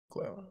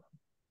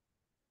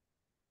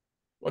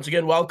Once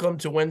again, welcome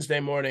to Wednesday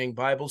morning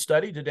Bible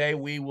study. Today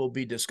we will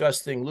be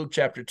discussing Luke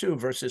chapter 2,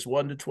 verses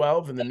 1 to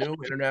 12 in the New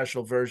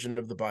International Version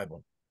of the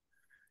Bible.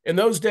 In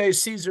those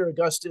days, Caesar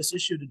Augustus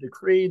issued a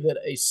decree that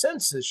a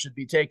census should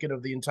be taken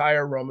of the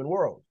entire Roman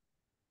world.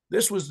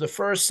 This was the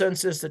first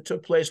census that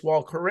took place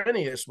while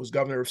Quirinius was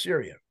governor of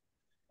Syria,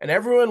 and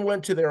everyone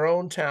went to their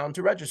own town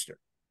to register.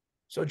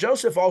 So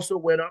Joseph also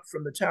went up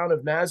from the town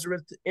of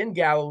Nazareth in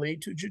Galilee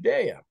to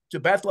Judea, to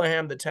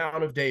Bethlehem, the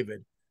town of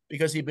David,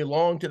 because he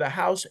belonged to the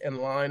house and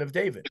line of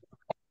David.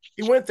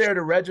 He went there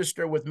to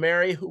register with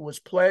Mary, who was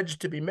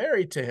pledged to be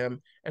married to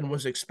him and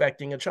was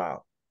expecting a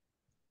child.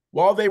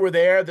 While they were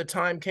there, the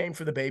time came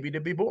for the baby to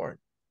be born,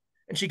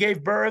 and she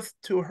gave birth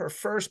to her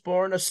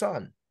firstborn, a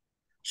son.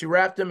 She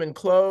wrapped him in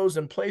clothes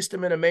and placed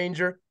him in a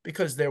manger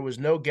because there was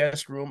no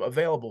guest room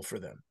available for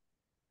them.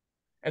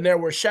 And there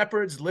were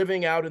shepherds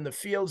living out in the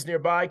fields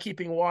nearby,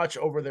 keeping watch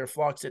over their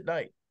flocks at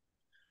night.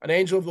 An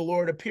angel of the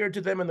Lord appeared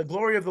to them, and the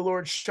glory of the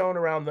Lord shone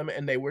around them,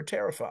 and they were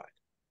terrified.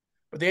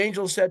 But the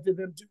angel said to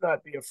them, "Do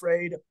not be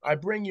afraid. I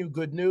bring you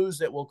good news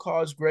that will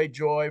cause great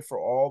joy for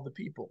all the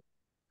people.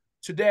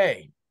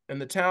 Today, in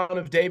the town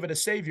of David, a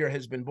Savior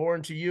has been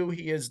born to you.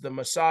 He is the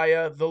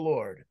Messiah, the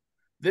Lord.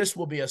 This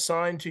will be a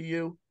sign to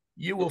you.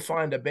 You will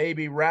find a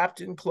baby wrapped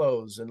in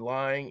clothes and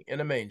lying in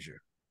a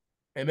manger."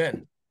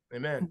 Amen.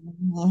 Amen.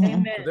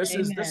 Amen. So this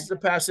is a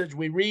passage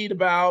we read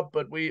about,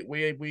 but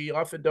we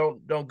often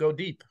don't go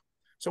deep.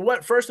 So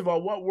first of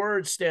all, what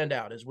words stand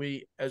out as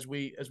we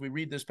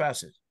read this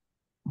passage?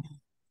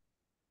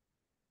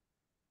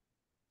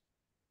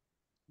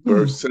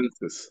 First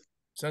census.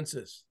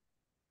 Census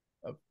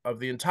of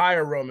the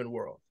entire Roman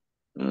world.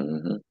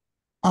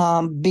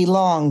 Mm-hmm.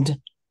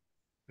 Belonged.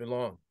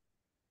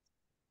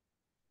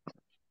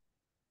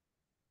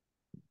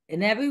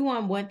 And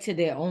everyone went to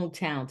their own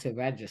town to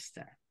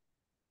register.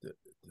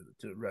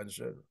 To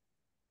register.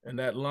 And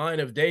that line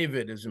of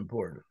David is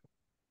important.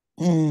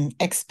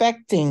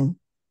 Expecting.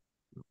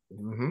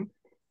 Mm-hmm.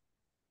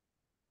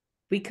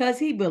 Because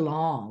he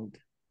belonged.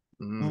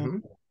 Mm-hmm.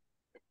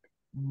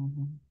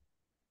 Mm-hmm.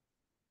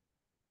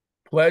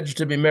 Pledged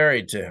to be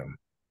married to him.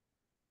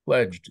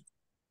 Pledged.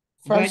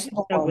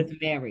 Firstborn with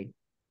Mary.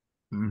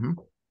 Mm-hmm.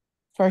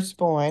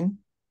 Firstborn.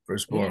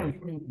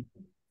 Mm-hmm.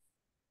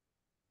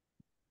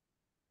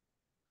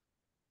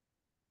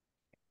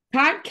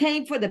 Time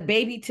came for the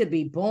baby to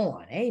be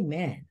born.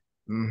 Amen.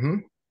 Mm-hmm.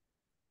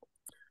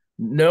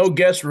 No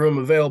guest room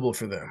available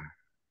for them.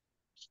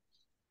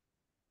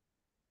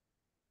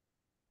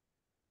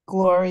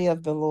 Glory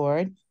of the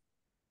Lord.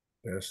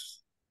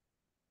 Yes.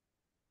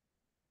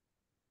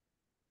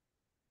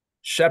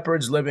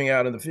 Shepherds living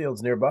out in the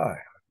fields nearby.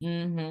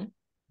 Mm-hmm.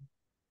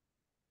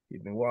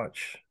 Keeping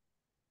watch.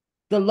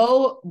 The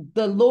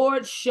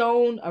Lord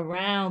shone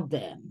around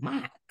them.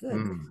 My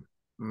goodness.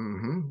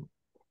 Mm-hmm.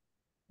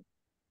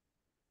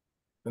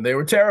 And they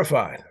were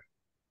terrified.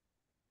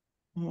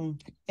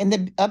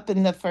 And up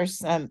in the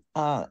first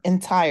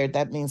entire,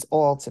 that means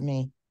all to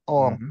me.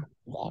 All.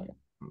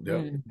 Mm-hmm. Yep.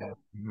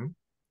 Mm-hmm.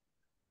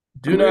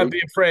 Do not be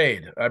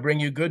afraid. I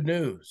bring you good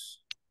news.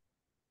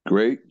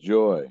 Great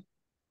joy.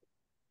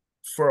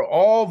 For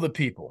all the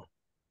people.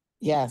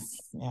 Yes.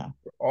 Yeah.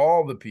 For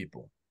all the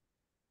people.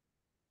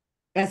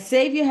 A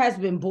Savior has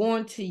been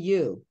born to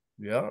you.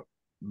 Yeah.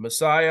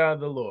 Messiah,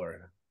 the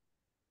Lord.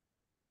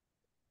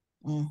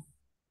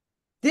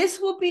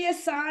 This will be a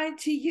sign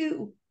to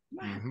you.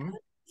 My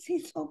goodness,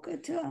 he's so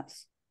good to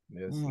us.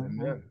 Yes.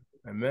 Amen.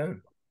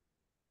 Amen.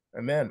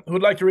 Amen. Who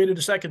would like to read it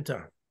a second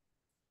time?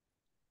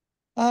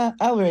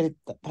 I'll read it,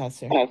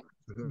 Pastor.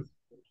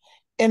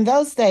 In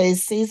those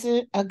days,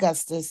 Caesar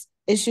Augustus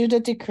issued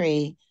a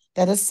decree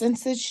that a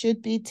census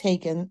should be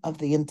taken of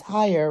the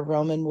entire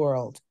Roman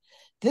world.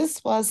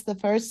 This was the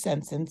first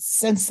census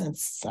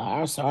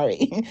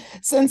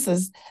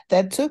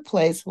that took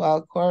place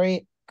while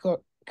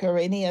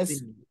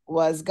Quirinius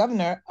was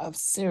governor of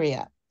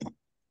Syria.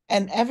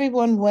 And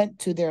everyone went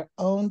to their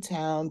own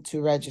town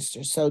to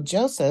register. So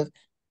Joseph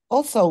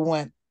also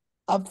went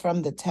up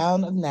from the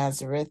town of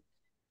Nazareth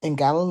in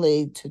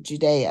Galilee to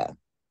Judea,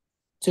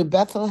 to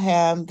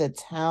Bethlehem, the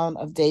town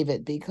of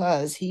David,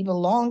 because he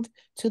belonged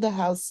to the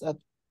house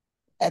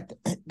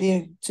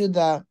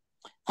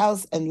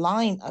and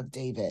line of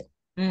David.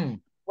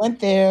 Went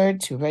there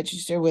to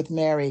register with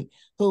Mary,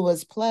 who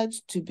was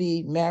pledged to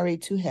be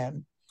married to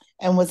him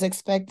and was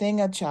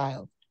expecting a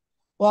child.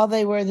 While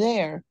they were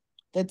there,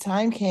 the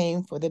time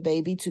came for the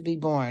baby to be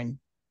born,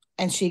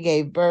 and she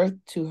gave birth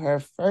to her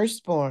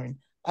firstborn,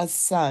 a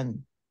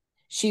son.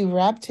 She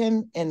wrapped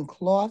him in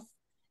cloth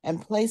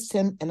and placed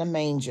him in a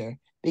manger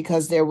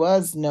because there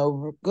was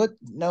no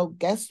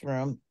guest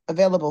room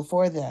available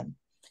for them.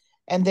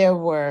 And there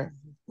were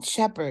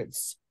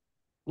shepherds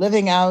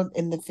living out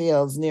in the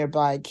fields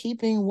nearby,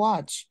 keeping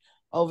watch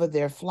over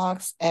their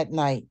flocks at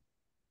night.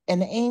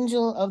 An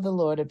angel of the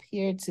Lord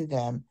appeared to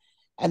them,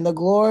 and the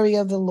glory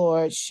of the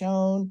Lord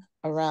shone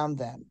around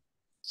them,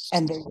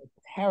 and they were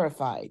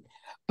terrified.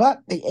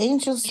 But the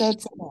angel said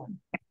to them,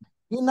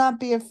 "Do not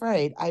be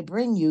afraid. I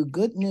bring you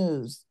good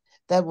news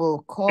that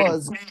will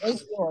cause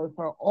great joy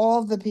for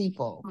all the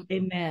people.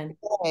 Amen.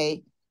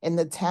 Today, in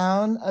the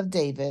town of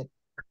David,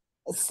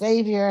 a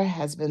Savior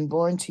has been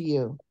born to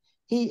you.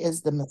 He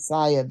is the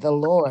Messiah, the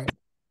Lord.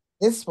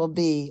 This will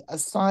be a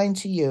sign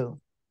to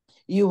you.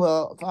 You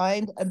will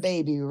find a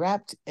baby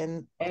wrapped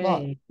in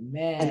cloth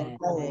and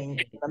lying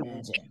in a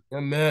manger.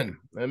 Amen.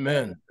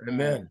 Amen.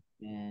 Amen.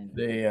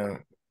 Amen.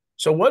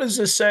 So what is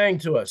this saying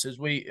to us as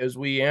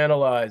we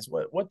analyze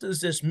what does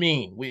this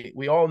mean?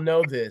 We all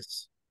know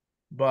this,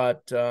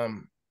 but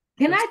can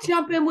I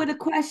jump in with a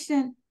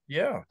question?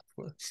 Yeah.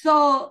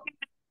 So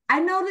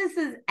I know this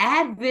is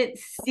Advent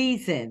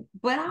season,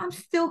 but I'm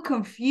still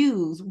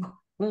confused.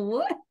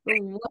 What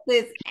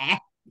is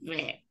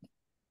Advent?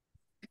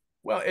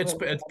 Well,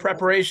 it's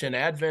preparation.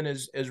 Advent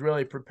is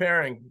really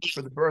preparing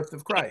for the birth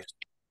of Christ.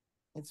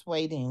 It's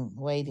waiting.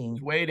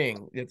 It's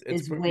waiting.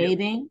 It's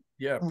waiting.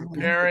 Yeah,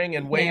 preparing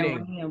and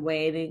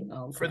waiting.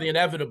 Okay. For the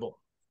inevitable.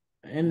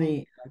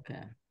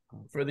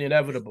 For the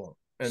inevitable.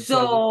 And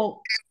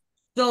so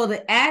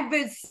the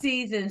Advent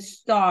season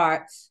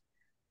starts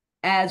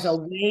as a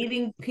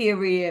waiting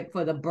period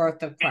for the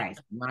birth of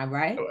Christ. Am I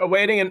right? A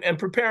waiting and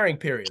preparing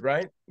period,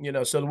 right?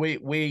 So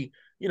we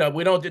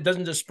don't, it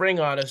doesn't just spring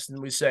on us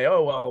and we say,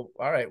 oh, well,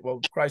 all right, well,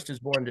 Christ is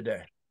born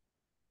today.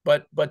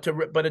 But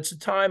it's a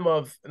time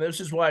of, and this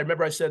is why,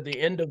 remember I said the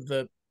end of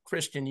the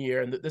Christian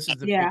year, and this is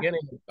the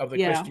beginning of the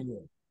Christian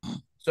year.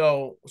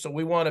 So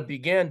we want to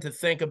begin to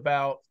think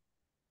about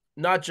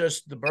not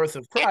just the birth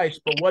of Christ,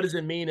 but what does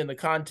it mean in the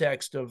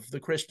context of the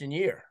Christian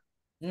year?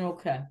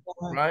 Okay.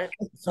 Right.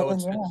 So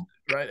it's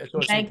right. So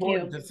it's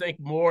important to think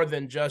more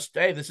than just,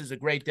 hey, this is a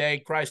great day.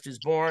 Christ is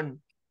born.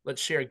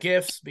 Let's share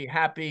gifts, be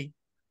happy.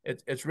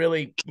 It's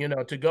really,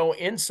 to go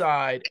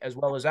inside as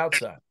well as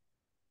outside.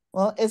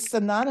 Well, it's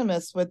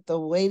synonymous with the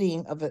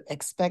waiting of an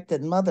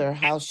expected mother,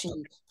 how she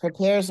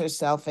prepares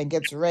herself and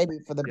gets ready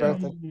for the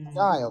birth of the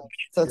child.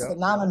 So it's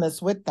synonymous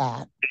with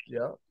that.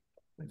 Yeah,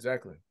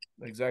 exactly.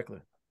 Thank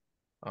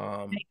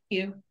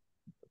you.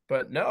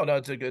 But no,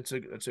 it's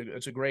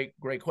a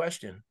great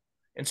question.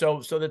 And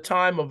so the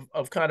time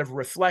of kind of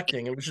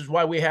reflecting, and which is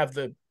why we have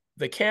the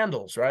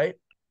candles, right?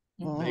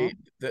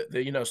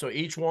 Mm-hmm. So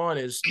each one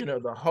is,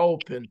 the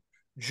hope and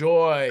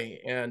joy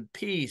and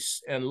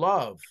peace and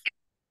love,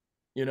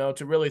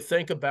 to really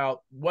think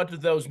about what do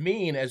those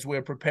mean as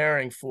we're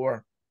preparing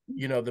for,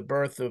 the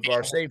birth of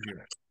our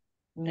Savior.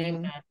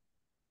 Amen.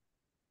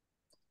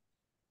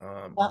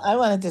 I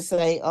wanted to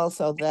say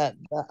also that,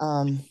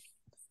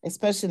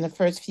 especially in the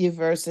first few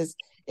verses,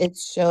 it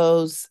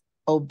shows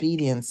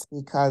obedience,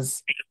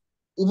 because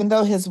even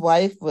though his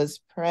wife was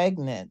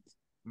pregnant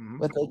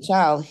with a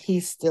child, he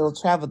still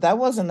traveled. That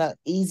wasn't an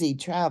easy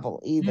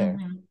travel either,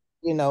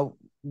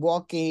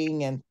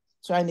 walking and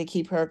trying to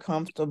keep her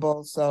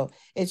comfortable. So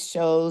it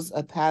shows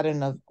a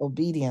pattern of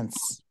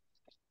obedience.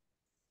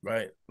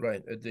 Right.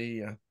 But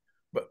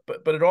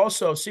it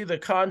also, see the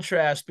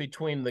contrast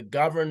between the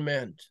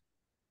government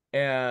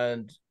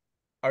and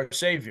our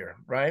Savior,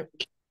 right?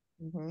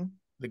 Mm-hmm.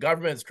 The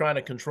government's trying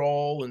to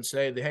control and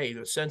say that, hey,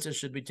 the census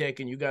should be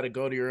taken. You got to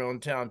go to your own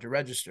town to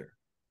register.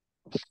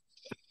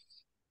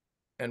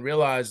 And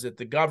realize that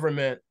the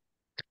government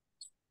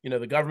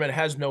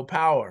has no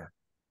power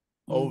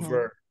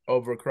over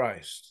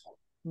Christ,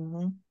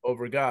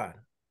 over God.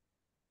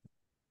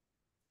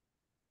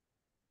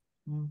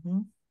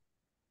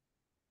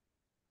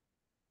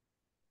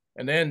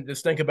 And then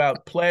just think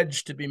about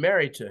pledge to be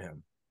married to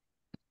him.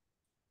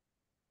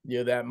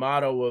 That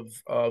motto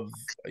of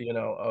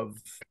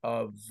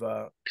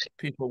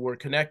people were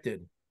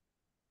connected.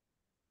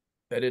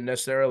 They didn't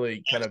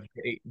necessarily kind of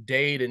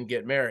date and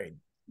get married.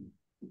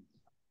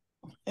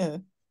 Yeah,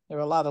 there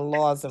are a lot of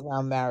laws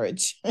around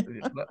marriage. a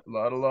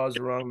lot of laws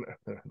around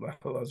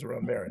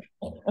marriage.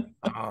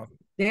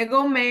 There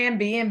go man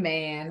being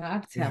man.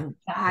 I'm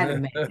tired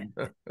of man.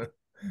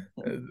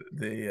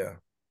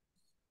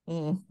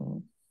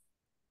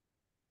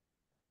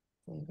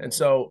 And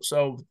so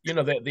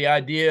the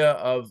idea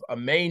of a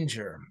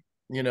manger,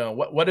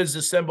 what is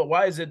the symbol?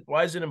 Why is it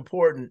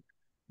important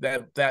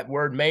that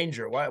word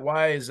manger?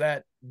 Why is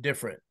that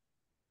different?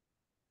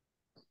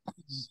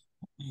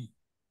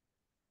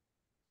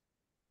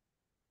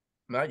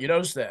 Now, you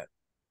notice that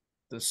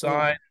the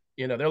sign,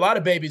 there are a lot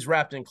of babies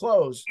wrapped in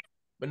clothes,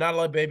 but not a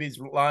lot of babies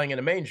lying in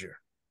a manger.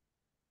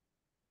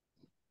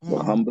 The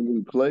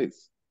humbling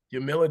place.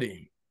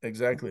 Humility,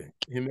 exactly.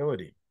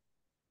 Humility.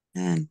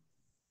 And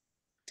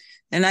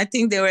I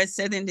think they were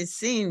setting the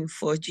scene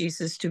for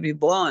Jesus to be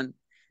born.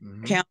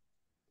 And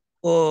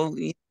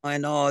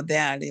all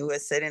that. They were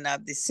setting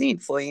up the scene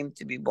for him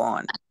to be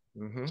born.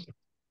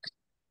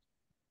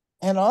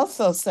 And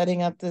also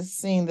setting up this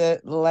scene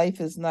that life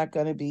is not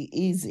going to be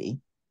easy.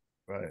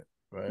 Right.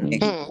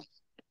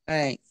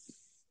 Right.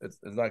 It's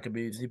not going to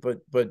be easy, but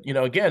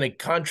again, it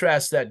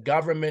contrasts that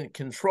government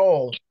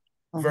control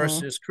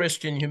versus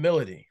Christian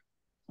humility.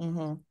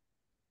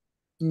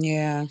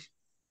 Yeah.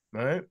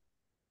 Right.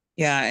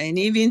 Yeah, and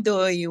even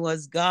though he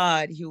was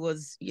God, he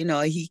was,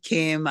 he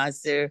came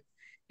as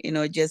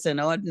just an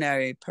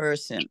ordinary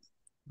person.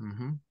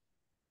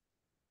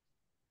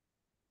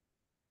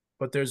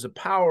 but there's a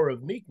power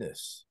of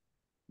meekness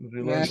as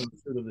we learn from the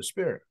fruit of the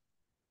Spirit.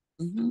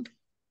 Mm-hmm.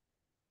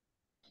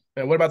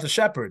 And what about the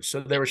shepherds?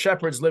 So there were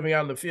shepherds living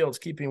out in the fields,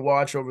 keeping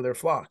watch over their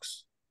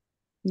flocks.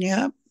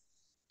 Yeah.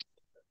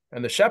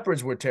 And the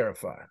shepherds were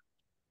terrified.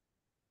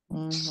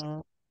 Mm-hmm.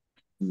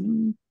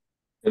 Mm-hmm.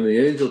 And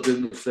the angel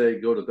didn't say,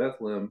 go to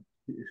Bethlehem.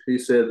 He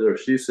said, or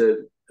she said,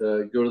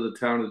 go to the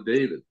town of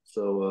David.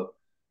 So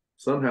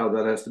somehow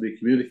that has to be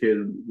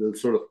communicated, the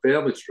sort of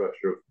family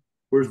structure.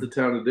 Where's the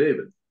town of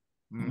David?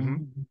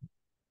 Mm-hmm.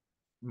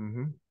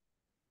 Mm-hmm.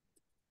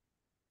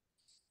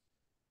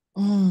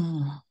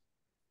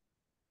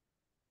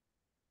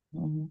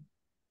 Mm-hmm.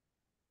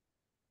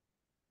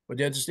 But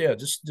yeah,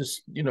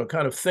 just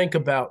kind of think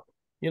about,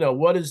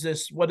 what does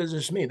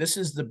this mean? This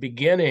is the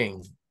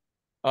beginning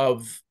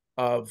of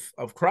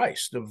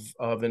Christ,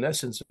 of in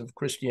essence of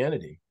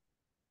Christianity.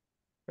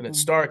 And it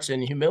starts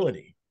in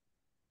humility.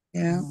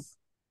 Yeah.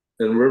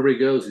 And wherever he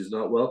goes, he's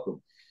not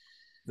welcome.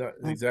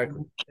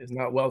 Exactly. He's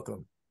not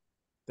welcome.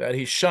 That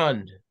he's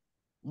shunned.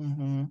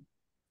 Mm-hmm.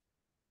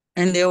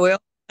 And there were all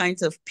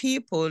kinds of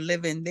people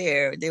living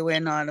there. They were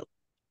not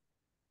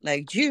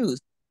like Jews.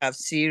 They have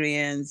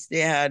Syrians, they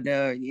had,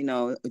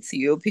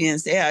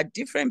 Ethiopians, they had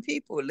different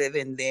people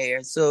living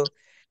there. So,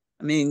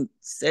 I mean,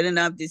 setting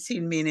up the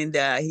scene, meaning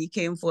that he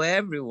came for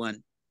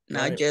everyone,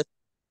 not just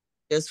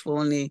for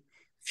only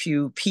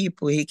few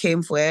people. He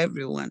came for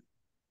everyone.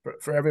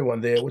 For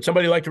everyone there. Would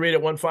somebody like to read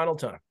it one final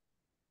time?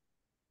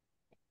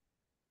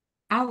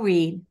 I'll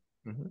read.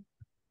 Mm-hmm.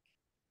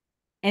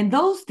 In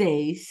those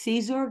days,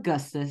 Caesar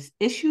Augustus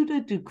issued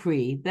a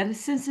decree that a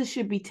census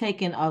should be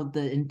taken of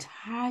the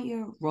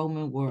entire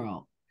Roman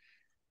world.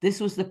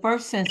 This was the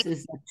first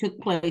census that took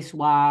place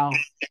while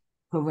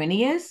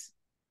Quirinius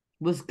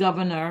was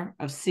governor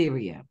of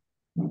Syria.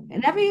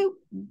 And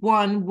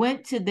everyone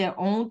went to their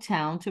own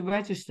town to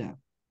register.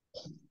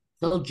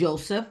 So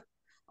Joseph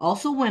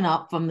also went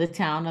up from the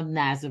town of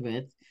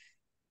Nazareth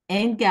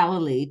in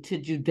Galilee to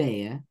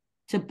Judea,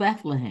 to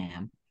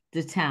Bethlehem,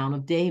 the town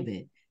of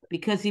David,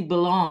 because he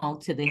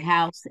belonged to the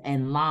house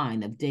and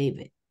line of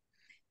David.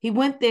 He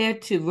went there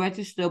to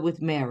register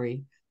with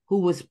Mary, who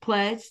was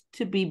pledged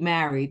to be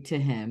married to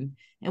him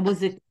and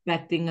was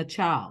expecting a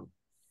child.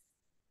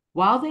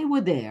 While they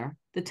were there,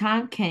 the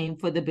time came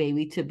for the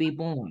baby to be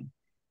born,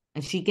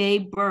 and she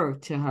gave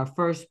birth to her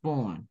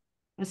firstborn,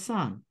 a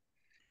son.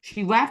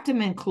 She wrapped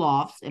him in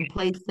cloths and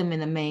placed him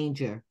in a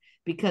manger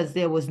because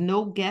there was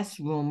no guest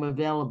room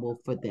available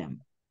for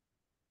them.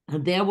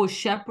 And there were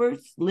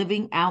shepherds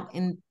living out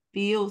in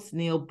fields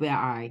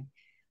nearby,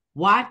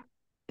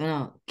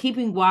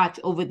 keeping watch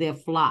over their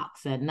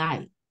flocks at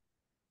night.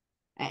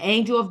 An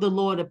angel of the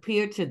Lord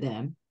appeared to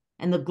them,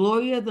 and the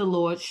glory of the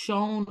Lord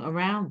shone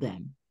around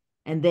them,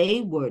 and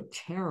they were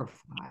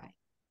terrified.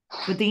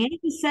 But the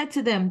angel said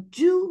to them,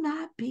 do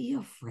not be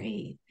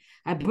afraid.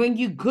 I bring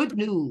you good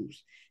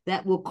news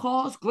that will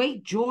cause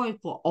great joy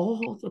for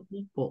all the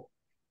people.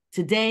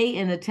 Today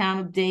in the town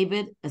of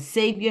David, a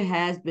Savior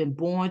has been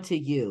born to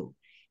you.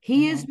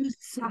 He is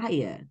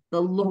Messiah,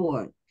 the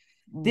Lord.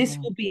 This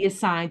will be a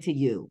sign to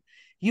you.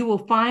 You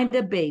will find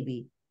a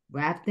baby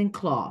wrapped in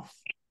cloths,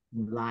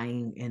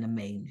 lying in a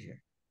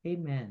manger.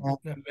 Amen.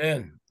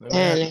 Amen.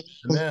 Amen.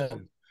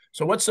 Amen.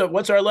 So what's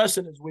our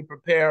lesson as we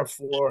prepare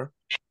for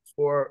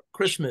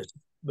Christmas,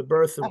 the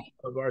birth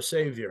of our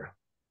Savior?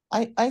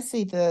 I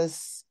see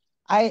this.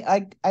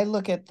 I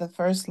look at the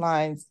first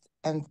lines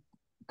and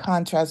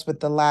contrast with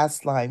the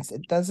last lines.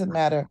 It doesn't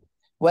matter.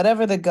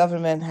 Whatever the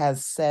government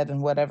has said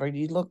and whatever,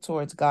 you look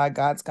towards God,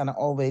 God's going to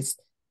always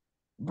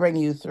bring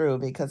you through,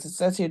 because it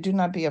says here, do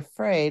not be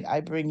afraid.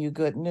 I bring you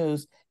good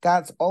news.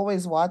 God's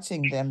always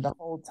watching them the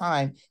whole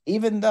time,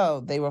 even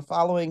though they were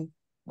following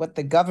what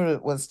the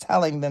government was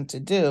telling them to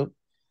do.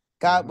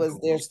 God was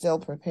there still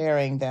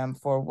preparing them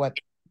for what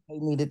they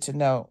needed to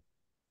know.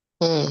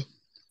 Amen.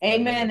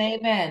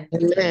 Amen.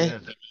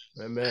 Amen.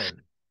 Amen.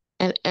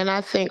 And I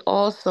think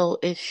also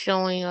it's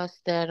showing us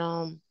that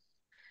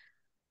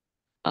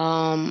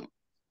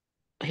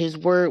his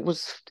word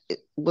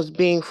was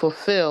being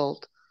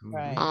fulfilled.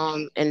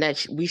 Right. And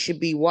that we should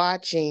be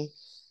watching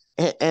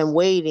and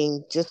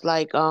waiting, just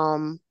like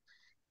in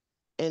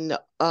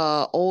the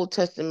Old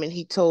Testament,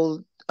 he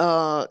told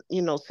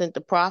sent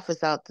the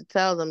prophets out to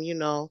tell them,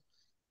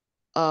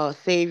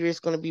 Savior is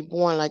going to be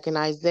born, like in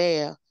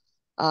Isaiah.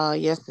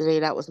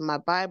 Yesterday, that was my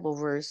Bible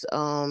verse.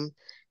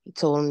 He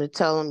told him to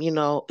tell him,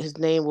 his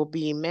name will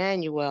be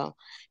Emmanuel,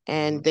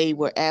 and they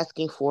were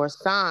asking for a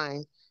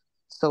sign.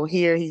 So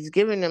here he's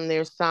giving them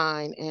their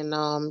sign,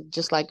 and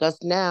just like us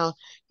now,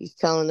 he's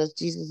telling us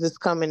Jesus is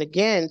coming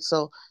again.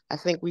 So I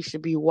think we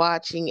should be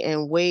watching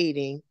and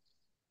waiting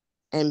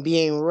and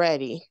being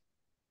ready.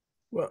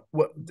 Well,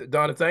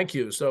 Donna, thank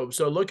you. So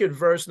look at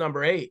verse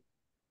number 8.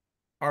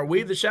 Are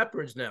we the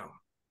shepherds now?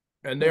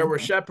 And there were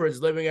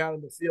shepherds living out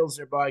in the fields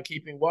nearby,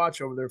 keeping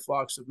watch over their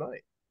flocks of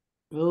night.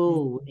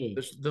 Oh,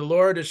 the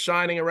Lord is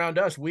shining around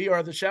us. We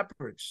are the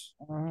shepherds.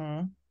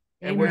 And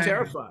we're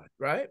terrified,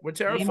 right? We're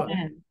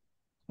terrified.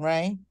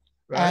 Right.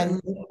 Right.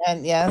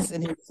 And yes,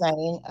 and he's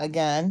saying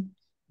again,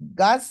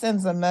 God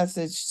sends a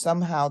message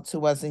somehow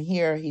to us, and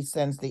here he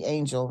sends the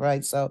angel,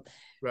 right? So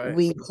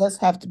we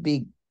just have to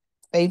be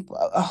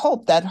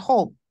faithful, that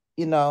hope,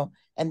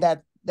 and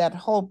that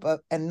hope of,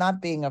 and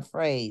not being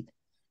afraid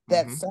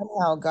that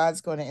somehow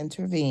God's going to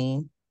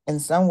intervene in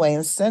some way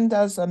and send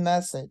us a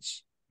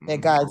message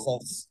that guides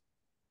us.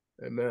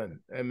 Amen.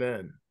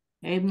 Amen.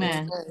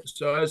 Amen.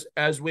 So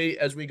as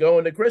we go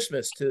into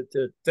Christmas, to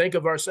think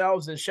of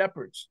ourselves as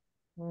shepherds,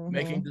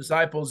 making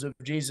disciples of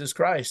Jesus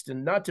Christ,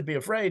 and not to be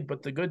afraid,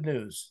 but the good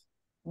news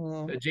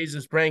that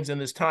Jesus brings in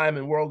this time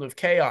and world of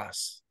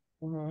chaos,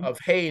 of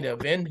hate,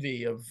 of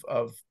envy,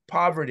 of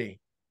poverty,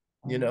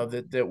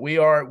 that we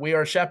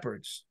are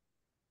shepherds,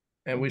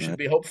 and we should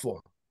be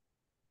hopeful.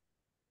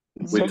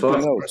 We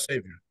talk our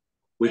Savior.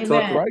 We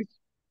talk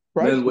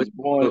Christ was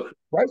born.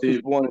 Christ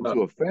was born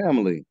into a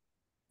family.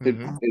 It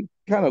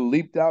kind of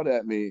leaped out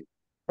at me.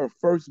 Her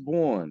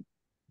firstborn.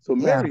 So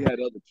Mary had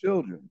other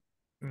children.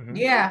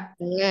 Yeah.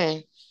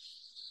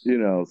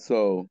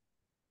 So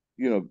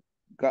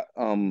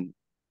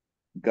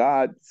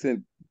God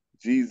sent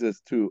Jesus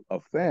to a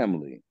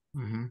family,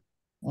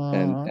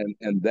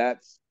 and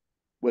that's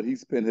what he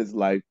spent his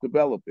life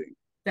developing.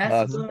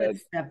 That's good,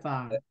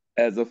 Stefan.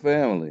 As a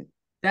family.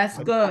 That's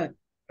good.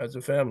 As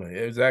a family,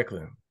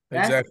 exactly.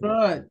 That's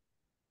good.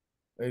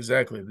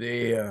 Exactly.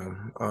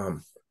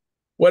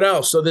 What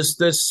else?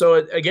 So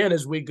again,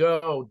 as we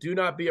go, do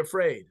not be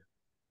afraid.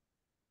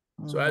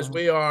 So as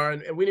we are,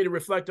 and we need to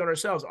reflect on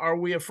ourselves, are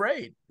we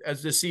afraid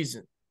as this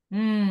season?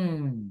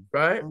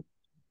 Right?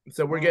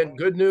 So we're getting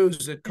good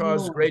news that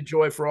causes great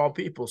joy for all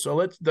people. So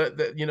let's,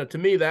 to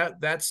me,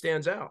 that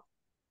stands out,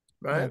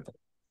 right?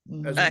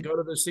 As we go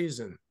to the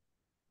season.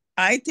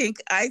 I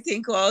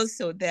think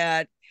also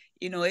that,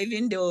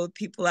 even though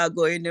people are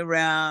going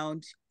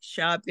around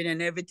shopping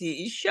and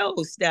everything, it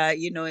shows that,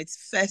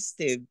 it's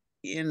festive,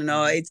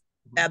 it's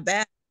that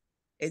bad.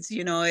 It's,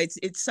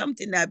 it's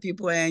something that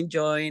people are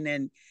enjoying,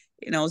 and,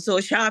 so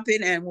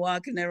shopping and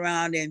walking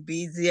around and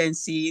busy and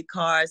see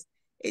cars,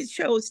 it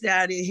shows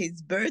that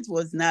his birth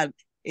was not,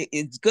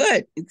 it's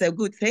good. It's a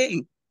good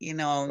thing,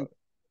 go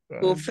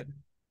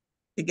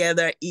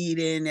together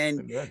eating,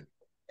 and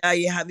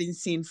you haven't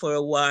seen for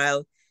a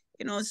while,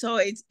 so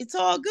it's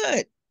all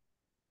good.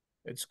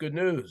 It's good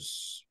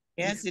news.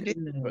 Yes, it is.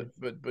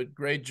 But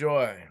great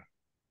joy.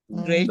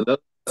 Great. So that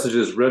message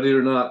is, ready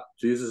or not,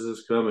 Jesus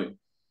is coming.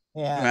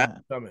 Yeah.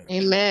 Coming.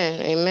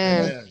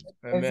 Amen.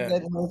 It's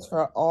good news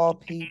for all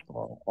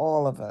people,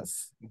 all of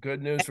us.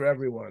 Good news for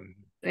everyone.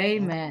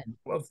 Amen.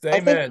 Well, amen. I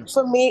think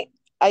for me,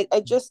 I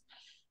just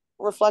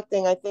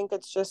reflecting, I think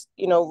it's just,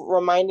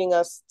 reminding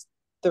us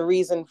the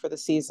reason for the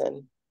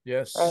season.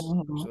 Yes. Right?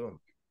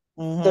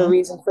 The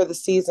reason for the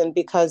season,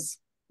 because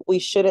we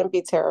shouldn't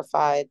be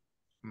terrified,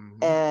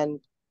 and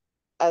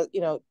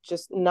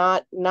just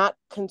not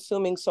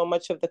consuming so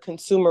much of the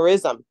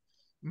consumerism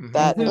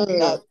that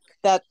the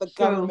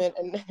government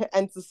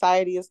and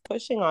society is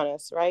pushing on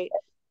us, right?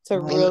 To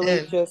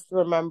really just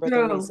remember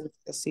the reason for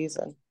the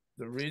season.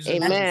 The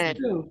reason. Amen.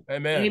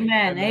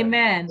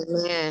 Amen.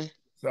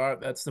 So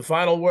that's the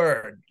final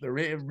word.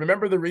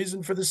 Remember the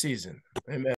reason for the season. Amen.